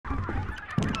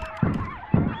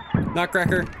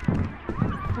Nutcracker.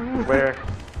 Where?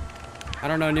 I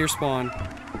don't know, near spawn.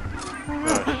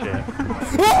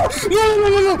 Oh shit.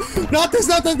 No! Not this,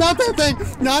 not that thing!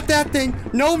 Not that thing!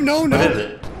 No! What is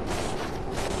it?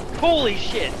 Holy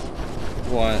shit!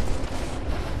 What?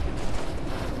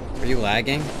 Are you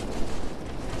lagging?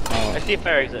 Oh. I see a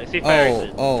fire exit. I see a fire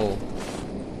exit.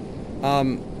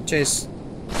 Chase.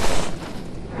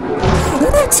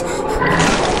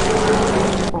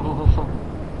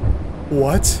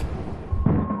 What?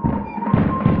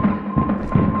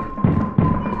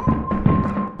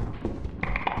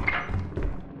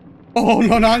 Oh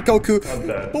no, not Goku! I'm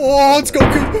dead. Oh, it's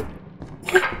Goku!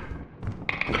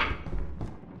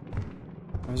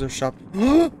 Where's their shop?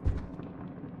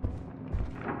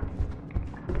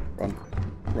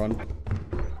 Run.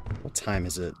 What time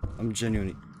is it? I'm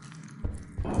genuinely...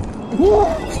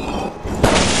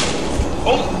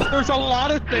 Oh, there's a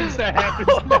lot of things that happened.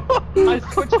 I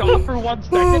switched off for 1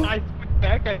 second, I switched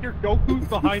back, I hear Goku's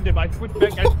behind him, I switched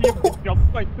back, I see him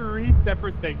jump by 3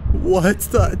 separate things. What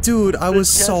the... Dude, I was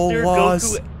so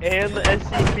lost. Goku and the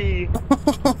SCP.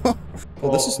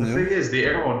 Well, this is new. The thing is, the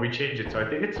arrow one, we changed it, so I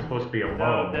think it's supposed to be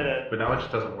alone, did it. but now it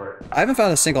just doesn't work. I haven't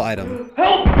found a single item.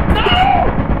 Help! No!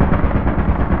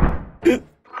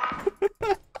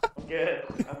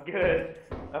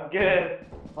 I'm good.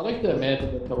 I like the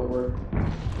imagine that will work.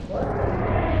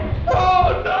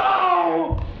 Oh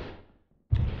no!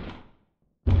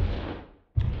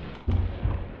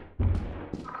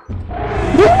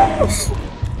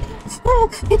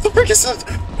 What the frick is that?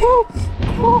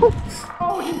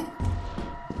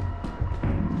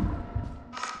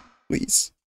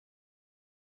 Please.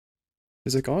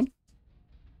 Is it gone?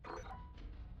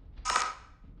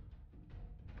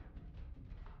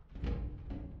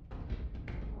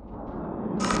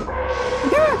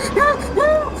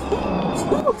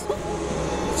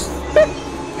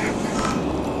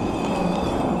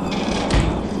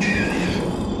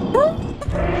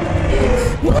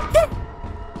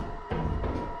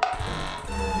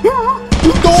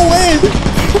 Go away!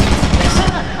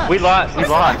 We lost. Funny,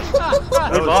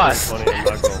 I'm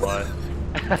not gonna lie.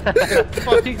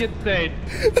 Fucking insane.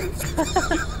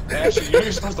 Ashley,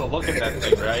 you're supposed to look at that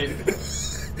thing, right?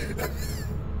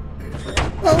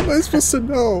 How am I supposed to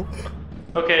know?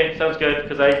 Okay, sounds good,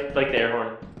 because I like the air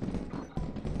horn.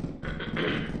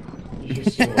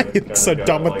 You're so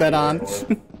dumb with that on.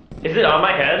 Is it on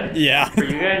my head? Yeah. For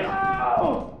you guys?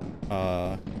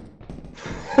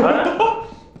 What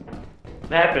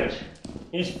happened?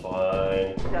 He's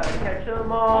fine. Gotta catch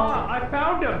them all. I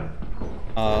found him.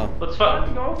 Let's fuck.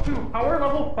 Goku, power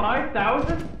level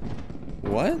 5,000?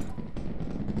 What?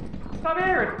 Come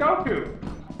here, it's Goku.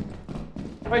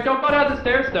 Wait, don't go down the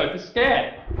stairs though, just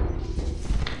scan.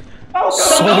 Oh,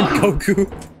 Son Goku.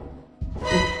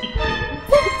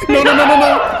 No.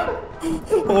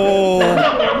 Oh.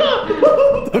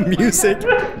 The music.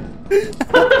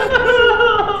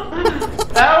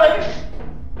 Alex!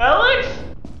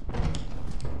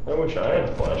 I wish I had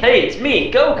a flash. Hey, it's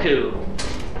me, Goku!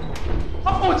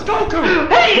 Oh, it's Goku!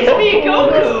 Hey, it's me,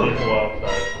 Goku! People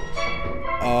outside.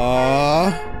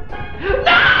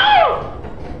 No!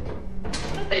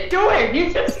 What's he doing?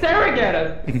 He's just staring at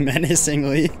us.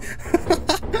 Menacingly.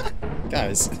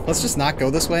 Guys, let's just not go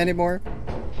this way anymore.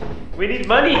 We need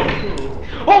money!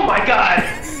 Oh my god!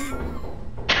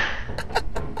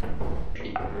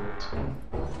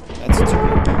 That's true.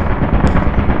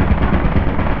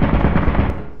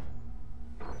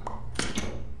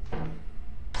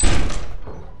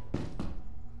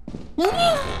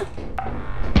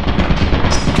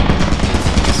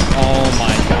 Oh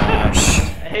my gosh.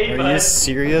 Hey, Are bud. you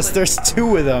serious? There's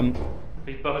 2 of them.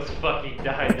 We both fucking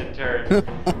died in turn.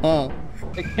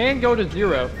 It can go to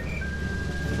 0.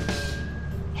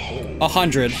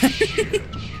 100.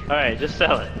 Alright, just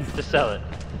sell it.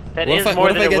 That What is if I- more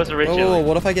what if than I it get- was originally. Oh,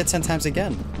 what if I get 10 times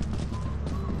again?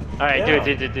 Alright, Yeah.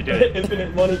 do it.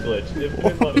 Infinite money glitch.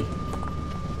 Infinite money.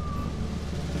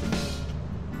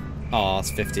 Oh,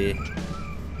 it's 50.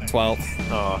 12.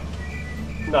 Oh.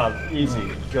 Nah, easy.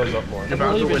 It goes up more. You're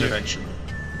about to win eventually.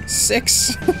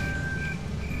 6.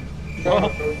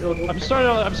 Well, I'm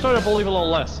starting to believe a little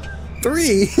less.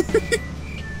 3.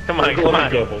 Come on.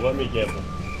 Let me gamble.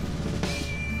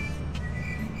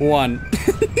 1.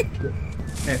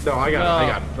 No, I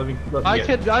got it. Let me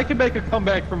I can make a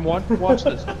comeback from 1. Watch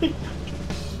this.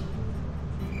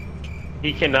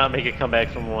 He cannot make a comeback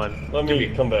from 1. Let me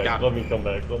come back.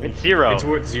 It's 0. It's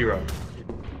worth 0.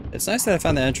 It's nice that I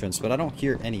found the entrance, but I don't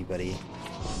hear anybody.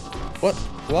 What?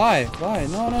 Why?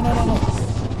 No.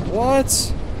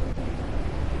 What?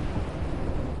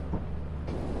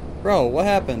 Bro, what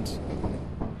happened?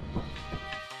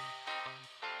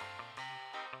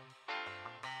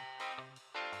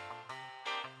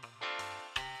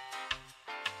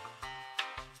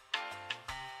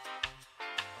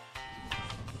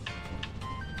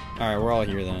 Alright, we're all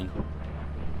here then.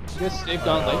 You guys saved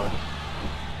on like.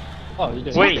 Oh, you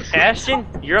did. Wait, Ashton,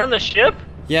 you're on the ship?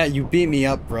 Yeah, you beat me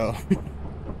up, bro.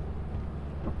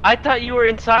 I thought you were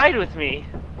inside with me.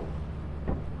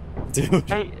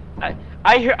 Dude.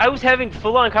 I was having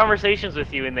full-on conversations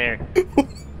with you in there.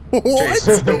 What? Chase,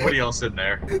 there's nobody else in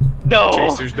there. No.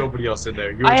 Chase, there's nobody else in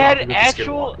there. You were I had talking an with the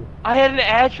skinwalker. I had an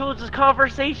actual just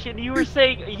conversation. You were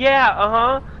saying,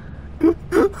 yeah,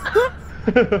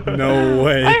 No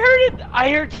way. I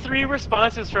heard 3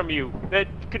 responses from you that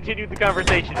continued the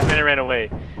conversation, and then I ran away.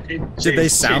 Did they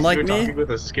sound like you were me? talking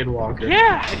with a skinwalker.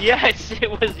 Yeah, yes, it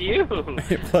was you.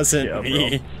 It wasn't Yeah,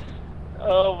 me.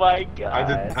 Oh my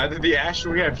god. Either the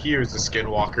Ashton we have here is a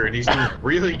skinwalker, and he's doing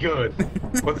really good.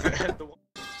 But the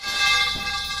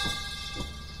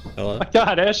Hello? My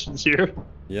God, Ashton's here.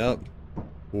 Yep.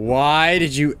 Why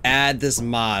did you add this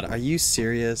mod? Are you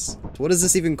serious? What is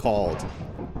this even called?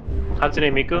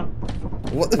 Hatsune Miku?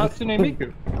 What? Hatsune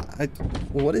Miku.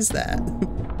 What is that?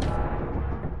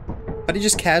 How do you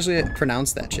just casually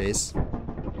pronounce that, Chase?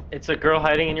 It's a girl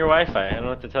hiding in your Wi-Fi. I don't know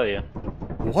what to tell you.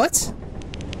 What?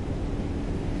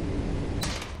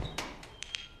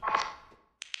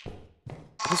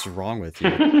 What's wrong with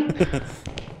you?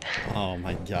 Oh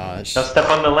my gosh. Don't step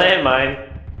on the landmine.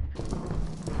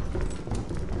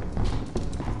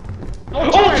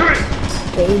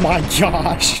 Oh my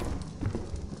gosh.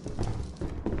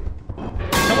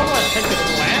 Someone want to take this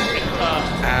lamp and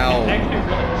Ow. actually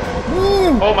really.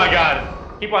 Woo. Oh my god.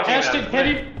 Keep watching. Ashton,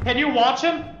 can you watch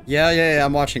him? Yeah,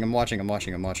 I'm watching him. All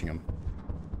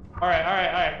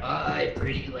right. Bye,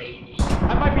 pretty lady.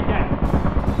 I might be dead.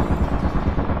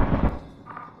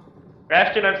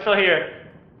 Ashton, I'm still here.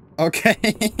 Okay.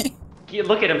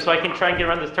 Look at him so I can try and get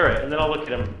around this turret, and then I'll look at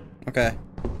him. Okay.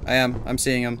 I'm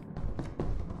seeing him.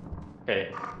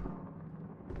 Okay.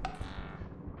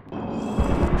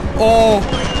 Oh!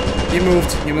 He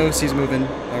moved. He's moving.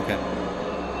 Okay.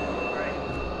 Alright.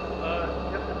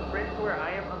 Just sprint to where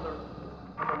I am on the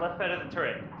left side of the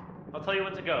turret. I'll tell you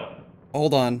when to go.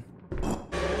 Hold on.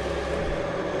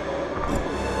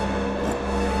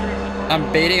 I'm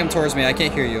baiting him towards me. I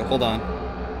can't hear you. Hold on.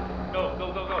 Go.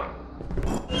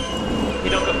 Hey,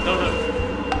 don't go. Don't.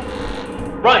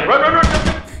 Run.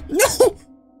 No!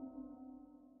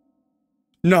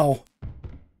 No.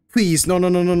 Please. No. Oh, no.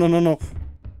 Oh,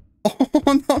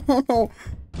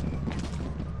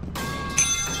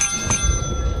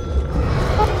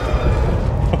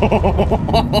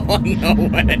 no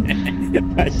way.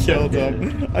 I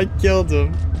killed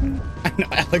him. I know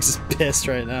Alex is pissed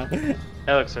right now.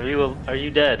 Alex, are you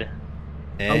dead?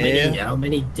 How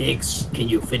many dicks can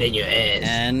you fit in your ass?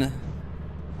 N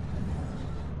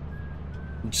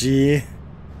G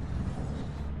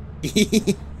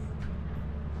E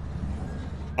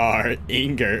R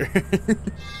Inger.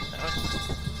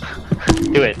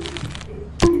 Do it.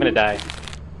 I'm gonna die.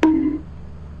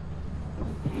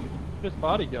 This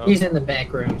body go. He's in the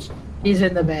back rooms.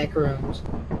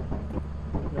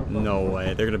 No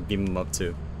way. They're gonna beam him up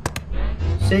too.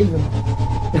 Save him.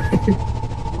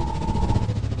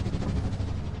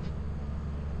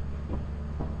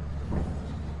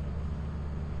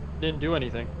 Didn't do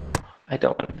anything. I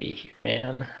don't want to be here,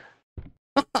 man.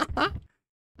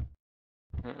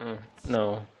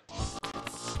 No.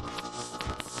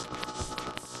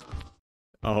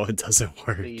 Oh, it doesn't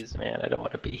work. Please, man, I don't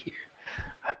want to be here.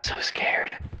 I'm so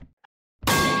scared.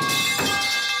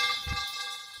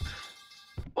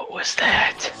 What was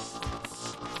that?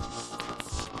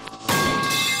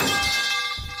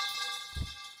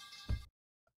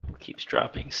 Who keeps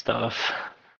dropping stuff?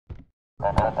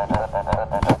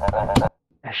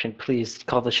 Ashton, please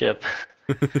call the ship.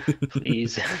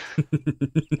 Please.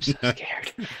 I'm so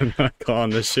scared. I'm not calling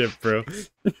the ship, bro.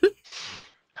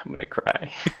 I'm gonna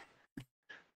cry.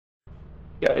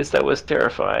 Guys, that was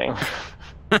terrifying.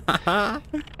 That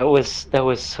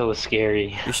was so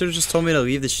scary. You should have just told me to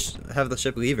leave have the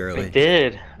ship leave early. I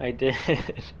did.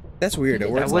 That's weird.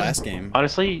 It worked last game.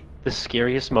 Honestly, the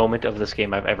scariest moment of this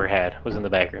game I've ever had was in the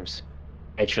back rooms.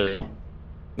 Actually.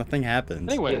 Nothing happened.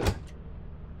 Anyway.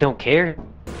 Don't care.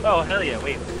 Oh, hell yeah,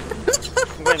 wait.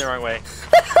 I'm going the wrong way.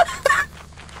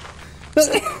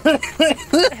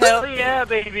 Hell yeah,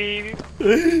 baby.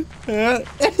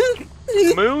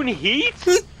 Moon heat?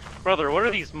 Brother, what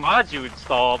are these mods you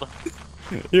installed?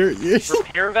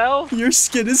 Repair valve? Your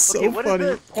skin is so what funny.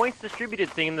 is the points distributed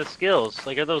thing in the skills?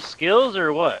 Like, are those skills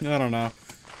or what? I don't know.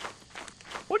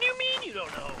 What do you mean you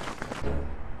don't know?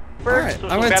 Alright, So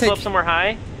I'm gonna take up somewhere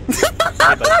high?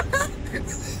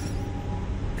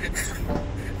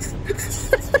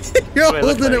 You're Wait,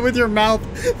 holding it with your mouth.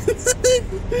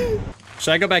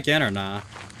 Should I go back in or nah?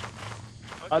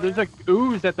 I'll There's a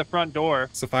ooze at the front door.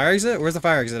 It's the fire exit? Where's the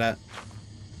fire exit at?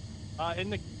 In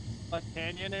the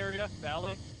canyon area,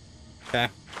 valley. Okay.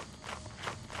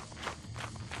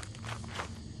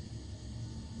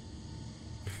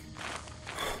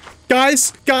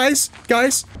 Guys!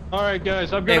 All right,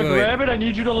 guys, I'm gonna wait. grab it. I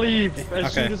need you to leave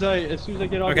as Okay. soon as I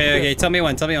get off. Okay, tell me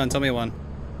one. Why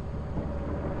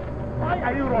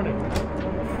are you running?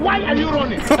 I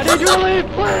need you to leave,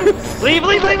 please. Leave!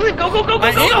 Go!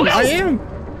 I am!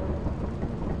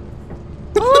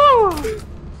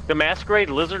 The Masquerade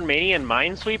Lizard Mania and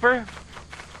Minesweeper?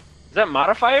 Is that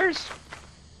modifiers?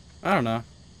 I don't know.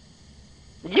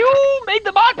 You made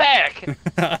the mod pack!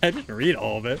 I didn't read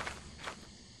all of it.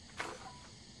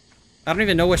 I don't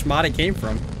even know which mod it came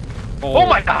from. Oh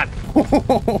my god!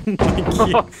 Oh my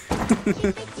god.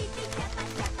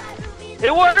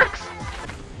 It works!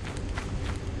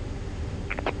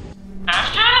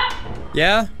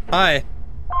 Yeah? Hi.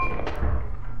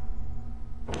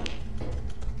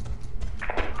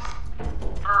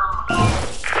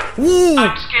 Ooh.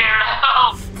 I'm scared.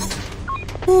 Help!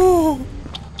 Oh.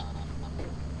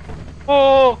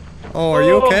 Oh! Oh, are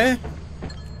you okay?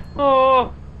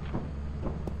 Oh!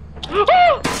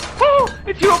 Oh!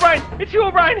 It's Herobrine! It's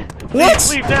Herobrine! What?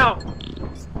 Leave now!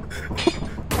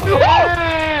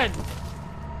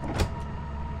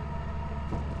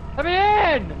 Come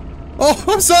in! Oh,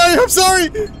 I'm sorry!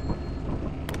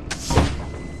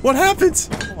 What happened?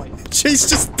 Chase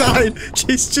just died.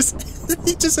 He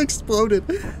just exploded.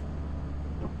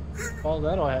 Oh,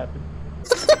 that'll happen.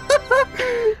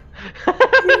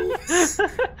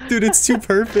 Dude, it's too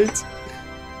perfect.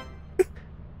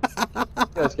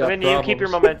 When you keep your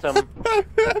momentum.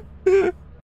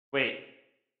 Wait.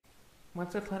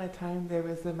 Once upon a time, there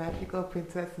was a magical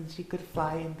princess and she could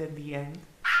fly, and then the end.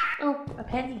 Oh, a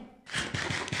penny.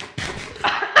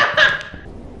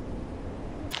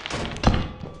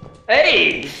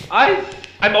 Hey!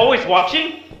 I'm always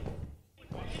watching?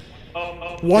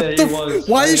 What the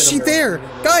why is she there?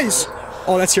 Guys!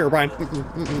 Oh, that's Herobrine.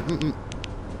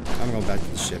 I'm going back to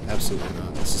the ship. Absolutely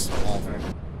not. This is awful.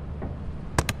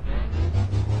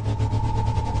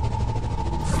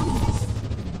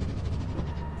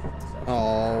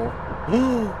 Oh.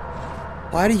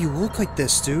 Why do you look like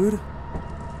this, dude?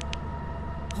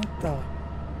 What the?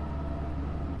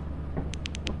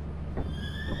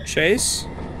 Chase?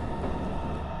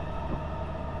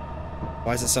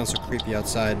 Why does it sound so creepy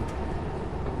outside?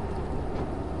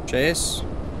 Chase?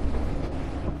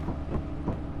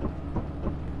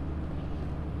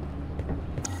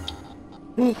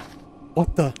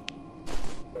 What the?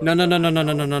 No. No.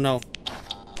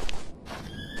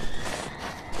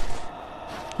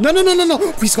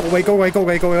 Please go away.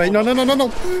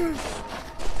 No.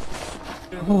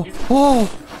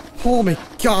 Oh my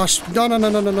gosh.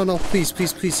 No. Please.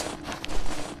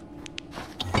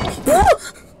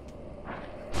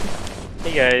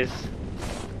 Hey guys.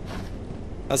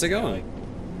 How's it going?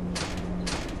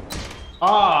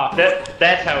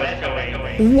 That's how it's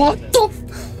going. What the f—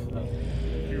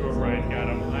 You were right, got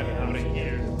him. I'm out of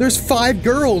here. There's 5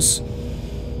 girls.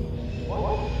 Where's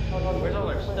all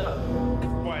our stuff?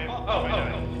 Oh,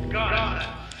 God.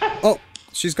 Oh,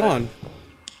 she's gone.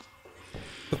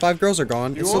 The 5 girls are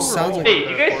gone. It still sounds like— Hey, do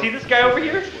you guys see this guy over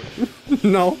here?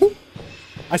 No.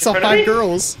 I saw front of 5 me?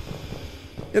 girls.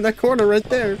 In that corner right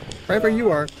there. Right where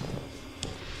you are.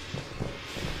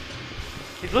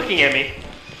 He's looking at me.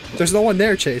 There's no one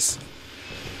there, Chase.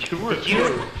 You.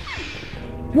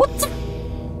 What the—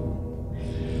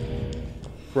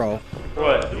 Bro.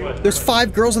 What? There's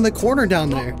 5 girls in the corner down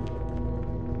there.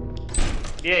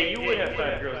 Yeah, you would have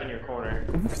 5 girls in your corner.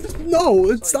 No,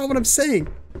 it's not what I'm saying.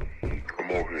 I'm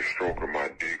over here stroking my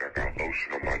dick. I got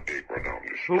lotion on my dick right now. I'm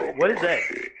just stroking What is my that?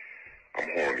 shit. I'm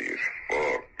horny as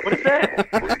fuck. What is that?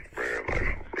 I'm a freak,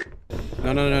 man.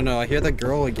 Like, No. I hear the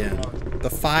girl again. The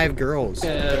 5 girls.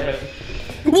 Yeah.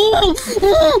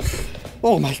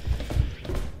 Oh my.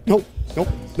 Nope.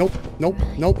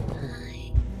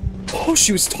 Oh,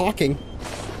 she was talking.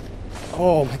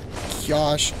 Oh my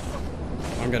gosh.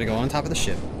 I'm gonna go on top of the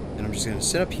ship, and I'm just gonna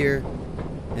sit up here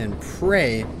and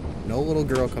pray no little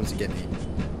girl comes to get me.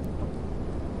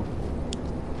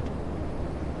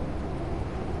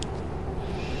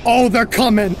 Oh, they're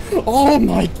coming! Oh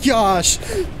my gosh!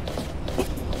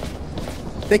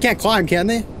 They can't climb, can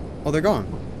they? Oh, they're gone.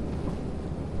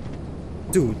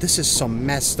 Dude, this is some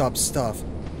messed up stuff.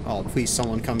 Oh, please,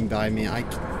 someone coming by me. Oh,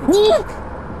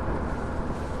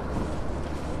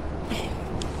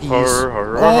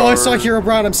 I saw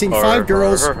Herobrine. I'm seeing 5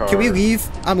 girls. Can we leave?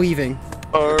 I'm leaving.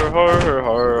 Leave.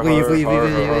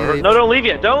 No, don't leave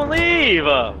yet. Don't leave!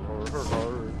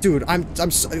 Dude,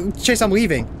 Chase, I'm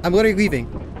leaving. I'm literally leaving.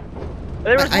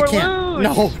 There was I more can't. loot!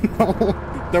 No,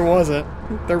 there wasn't.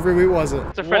 There really wasn't.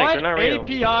 It's a Freddy, What they're not real.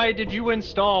 API did you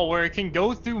install where it can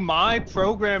go through my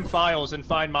program files and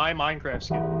find my Minecraft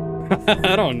skin?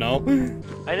 I don't know.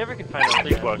 I never can find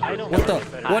anything. I don't What the?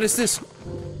 find it. What is this?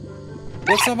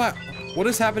 What's on my? What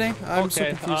is happening? I'm so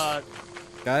Okay, confused.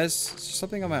 Guys, is there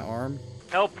something on my arm?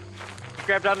 Help!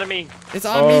 Grabbed onto me. It's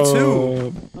on me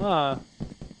too.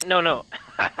 No, no.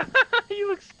 You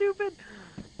look stupid.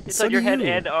 It's So on your do head you.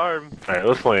 and arm. Alright,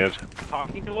 let's land.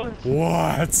 Talking to us?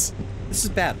 What? This is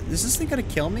bad. Is this thing gonna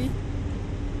kill me?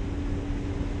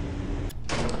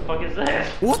 What the fuck is that?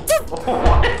 What the?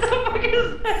 What the fuck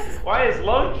is that? Why is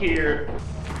Lunk here?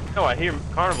 Oh, I hear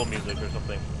carnival music or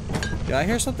something. Yeah, I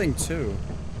hear something too.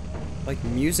 Like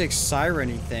music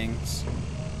siren-y things.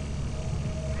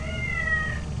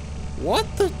 What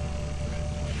the?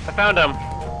 I found him.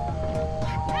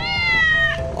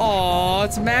 Oh,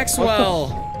 it's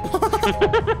Maxwell.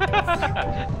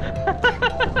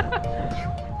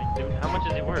 Dude, how much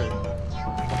is he worth?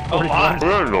 Oh, my.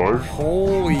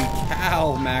 Holy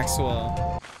cow,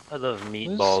 Maxwell. I love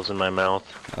meatballs in my mouth.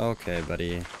 Okay,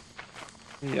 buddy.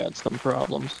 Yeah, it's some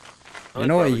problems. You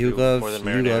know what you love? more than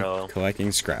You love marinara.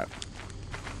 collecting scrap.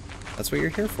 That's what you're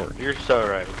here for. You're so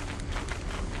right.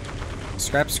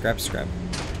 Scrap, scrap, scrap.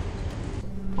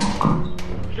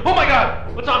 Oh my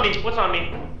god! What's on me? What's on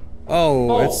me?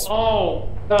 Oh, it's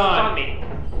What's on me?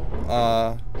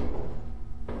 uh.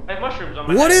 I have mushrooms on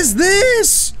my What head. is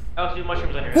this? I also do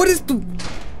mushrooms on your What head. is the?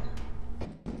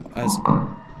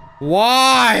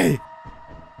 Why?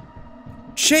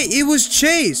 It was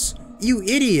Chase. You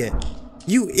idiot.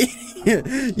 You idiot.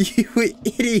 You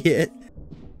idiot.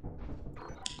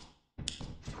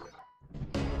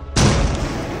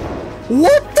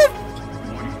 What the?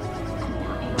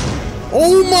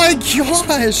 Oh my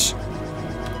gosh!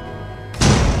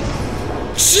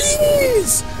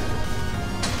 Jeez!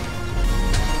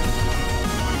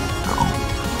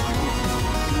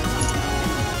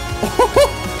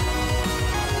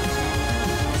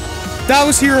 That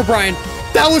was Herobrine.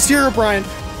 That was Herobrine.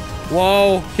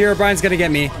 Whoa, Herobrine's gonna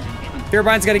get me.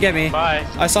 Herobrine's gonna get me. Bye.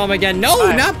 I saw him again. No,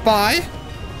 Bye. not bye.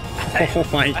 Oh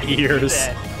my I didn't do ears.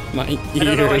 that. My ears. I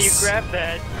don't know why you grabbed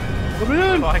that. Come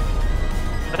in!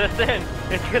 Let us in.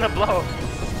 It's gonna blow.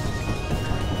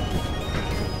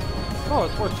 Oh,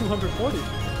 it's worth 240.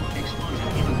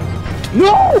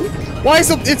 No! Why is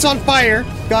it's on fire?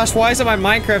 Gosh, why isn't my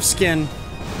Minecraft skin?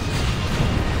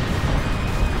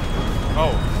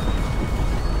 Oh.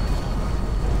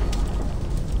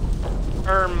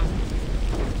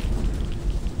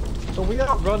 So we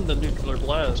outrun the nuclear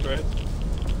blast, right?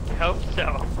 I hope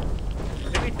so.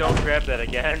 Maybe don't grab that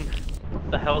again.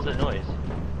 What the hell's that noise?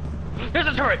 There's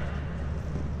a turret!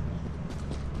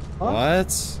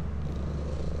 What?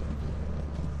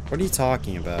 What are you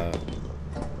talking about? Did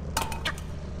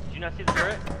you not see the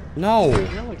turret? No.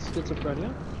 You know, like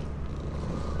schizophrenia?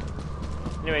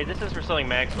 Anyway, this is for selling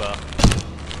Maxwell.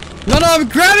 No, no, I'm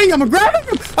grabbing him! I'm grabbing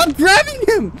him! I'm grabbing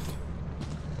him!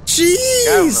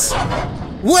 Jeez!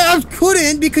 Well, I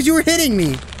couldn't because you were hitting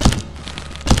me.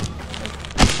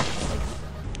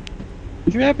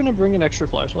 Did you happen to bring an extra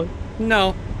flashlight?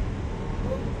 No.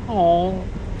 Oh.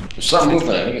 There's something moving.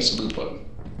 I think it's a loot button.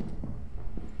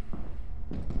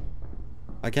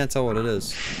 I can't tell what it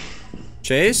is.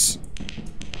 Chase?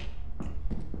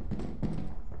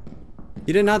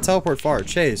 You did not teleport far.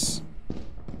 Chase.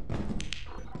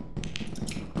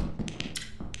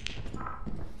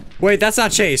 Wait, that's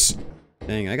not Chase.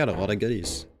 Dang, I got a lot of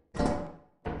goodies.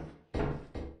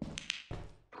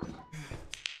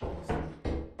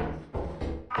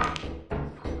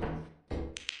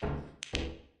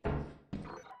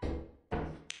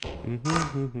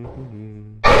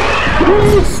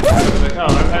 Like,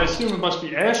 oh, I assume it must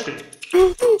be Ashton.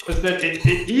 Because then it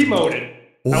emoted.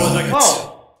 I was like,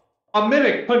 oh, a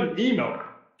mimic couldn't emote.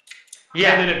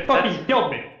 Yeah, And then it fucking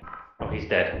killed me. Oh, he's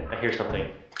dead. I hear something.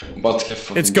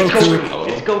 It's Goku.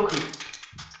 It's Goku.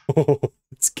 Oh,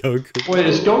 it's Goku. Wait,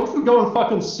 is Goku going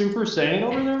fucking Super Saiyan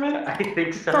over there, man? I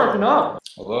think so. Starting up.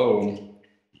 Hello.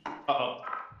 Uh-oh.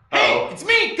 Hey, it's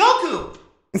me, Goku!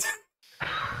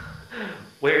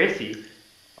 Where is he?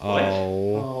 Oh.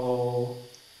 Oh.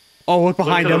 Oh, look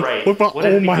behind to the him. right. Look What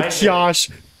is oh my behind him? gosh.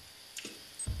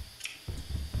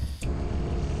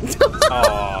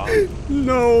 Aww.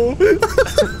 No.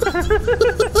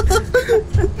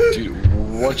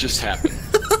 Dude, what just happened?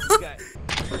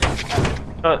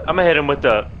 I'm gonna hit him with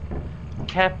the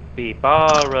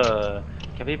capybara.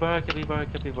 Capybara, capybara,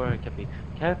 capybara,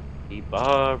 capybara,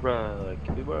 capybara,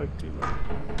 capybara, capybara.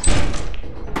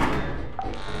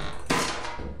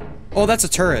 Oh, that's a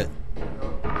turret.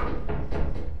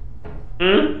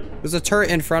 Hmm? There's a turret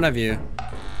in front of you.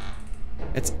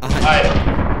 It's Alright.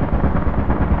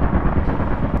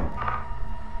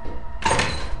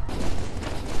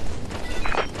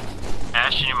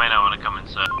 Ashton, you might not want to come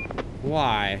inside.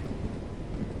 Why?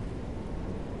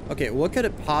 Okay, what could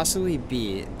it possibly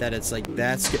be that it's like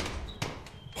that's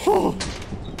You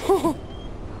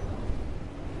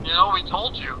know, we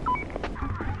told you.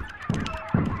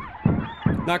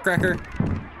 Nutcracker.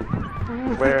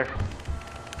 Where?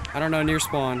 I don't know, near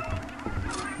spawn.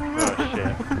 Oh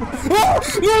shit. Oh,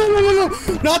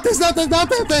 no! Not this, not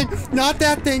that thing! Not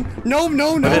that thing! No.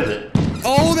 What is it?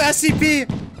 Oh, the SCP!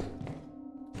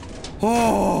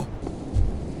 Oh!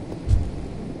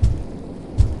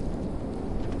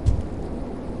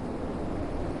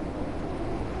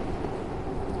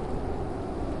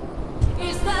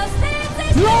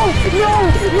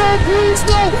 No, please,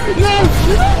 no!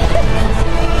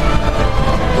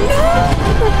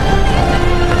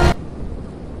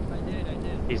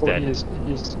 He's dead.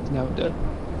 He's now dead.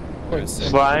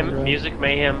 Slime, Music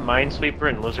Mayhem, Minesweeper,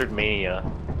 and Lizard Mania.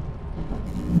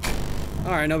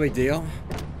 Alright, no big deal.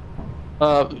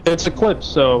 It's Eclipse,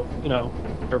 so, you know,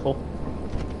 careful.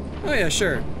 Oh yeah,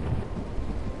 sure.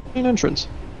 Main entrance.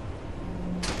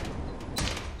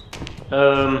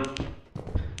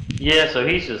 Yeah, so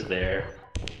he's just there.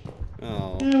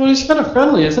 Oh. Yeah, well, he's kind of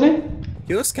friendly, isn't he?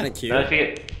 He looks kind of cute. Now if you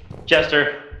get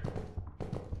Jester,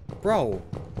 Bro.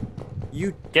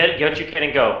 You... get what you can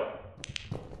and go.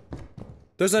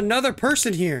 There's another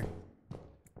person here.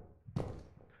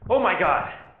 Oh my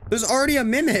god. There's already a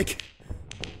mimic.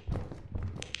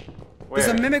 Where?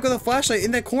 There's a mimic with a flashlight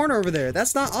in that corner over there.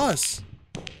 That's not us.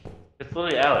 It's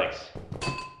literally Alex.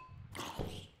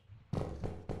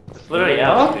 It's literally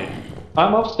Alex, dude.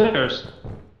 I'm upstairs.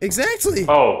 Exactly.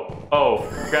 Oh,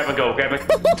 grab and go.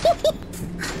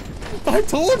 I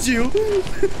told you.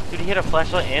 Dude, he had a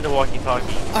flashlight and a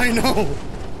walkie-talkie. I know.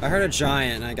 I heard a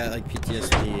giant and I got like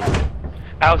PTSD.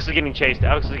 Alex is getting chased.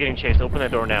 Open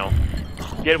that door now.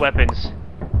 Get weapons.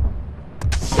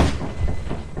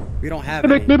 We don't have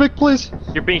any. Mimic, please.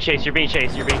 You're being chased.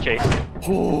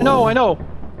 Oh. No, I know.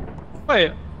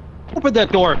 Wait, open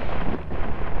that door.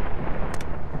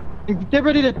 Get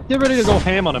ready to go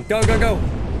ham on him. Go.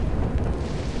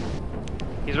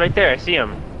 He's right there. I see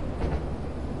him.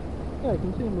 Yeah, I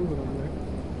can see him moving over there.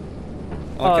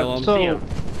 I'll kill him. See him.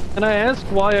 Can I ask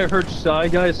why I heard Shy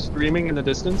Guy screaming in the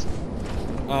distance?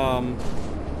 I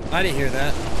didn't hear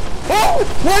that. Oh!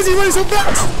 Why is he running so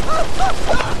fast?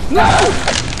 No!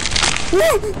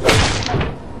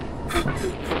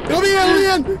 Let me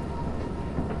in!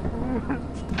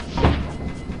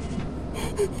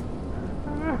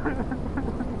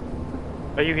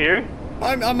 Are you here?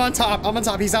 I'm on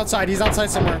top. He's outside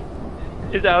somewhere.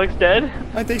 Is Alex dead?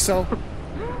 I think so.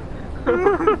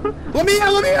 Let me in!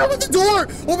 Open the door!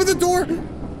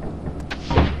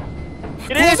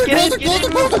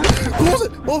 Close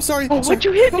it! Oh, sorry. Oh, why'd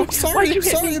you hit me? I'm sorry.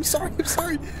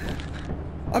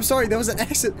 I'm sorry, that was an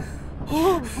accident.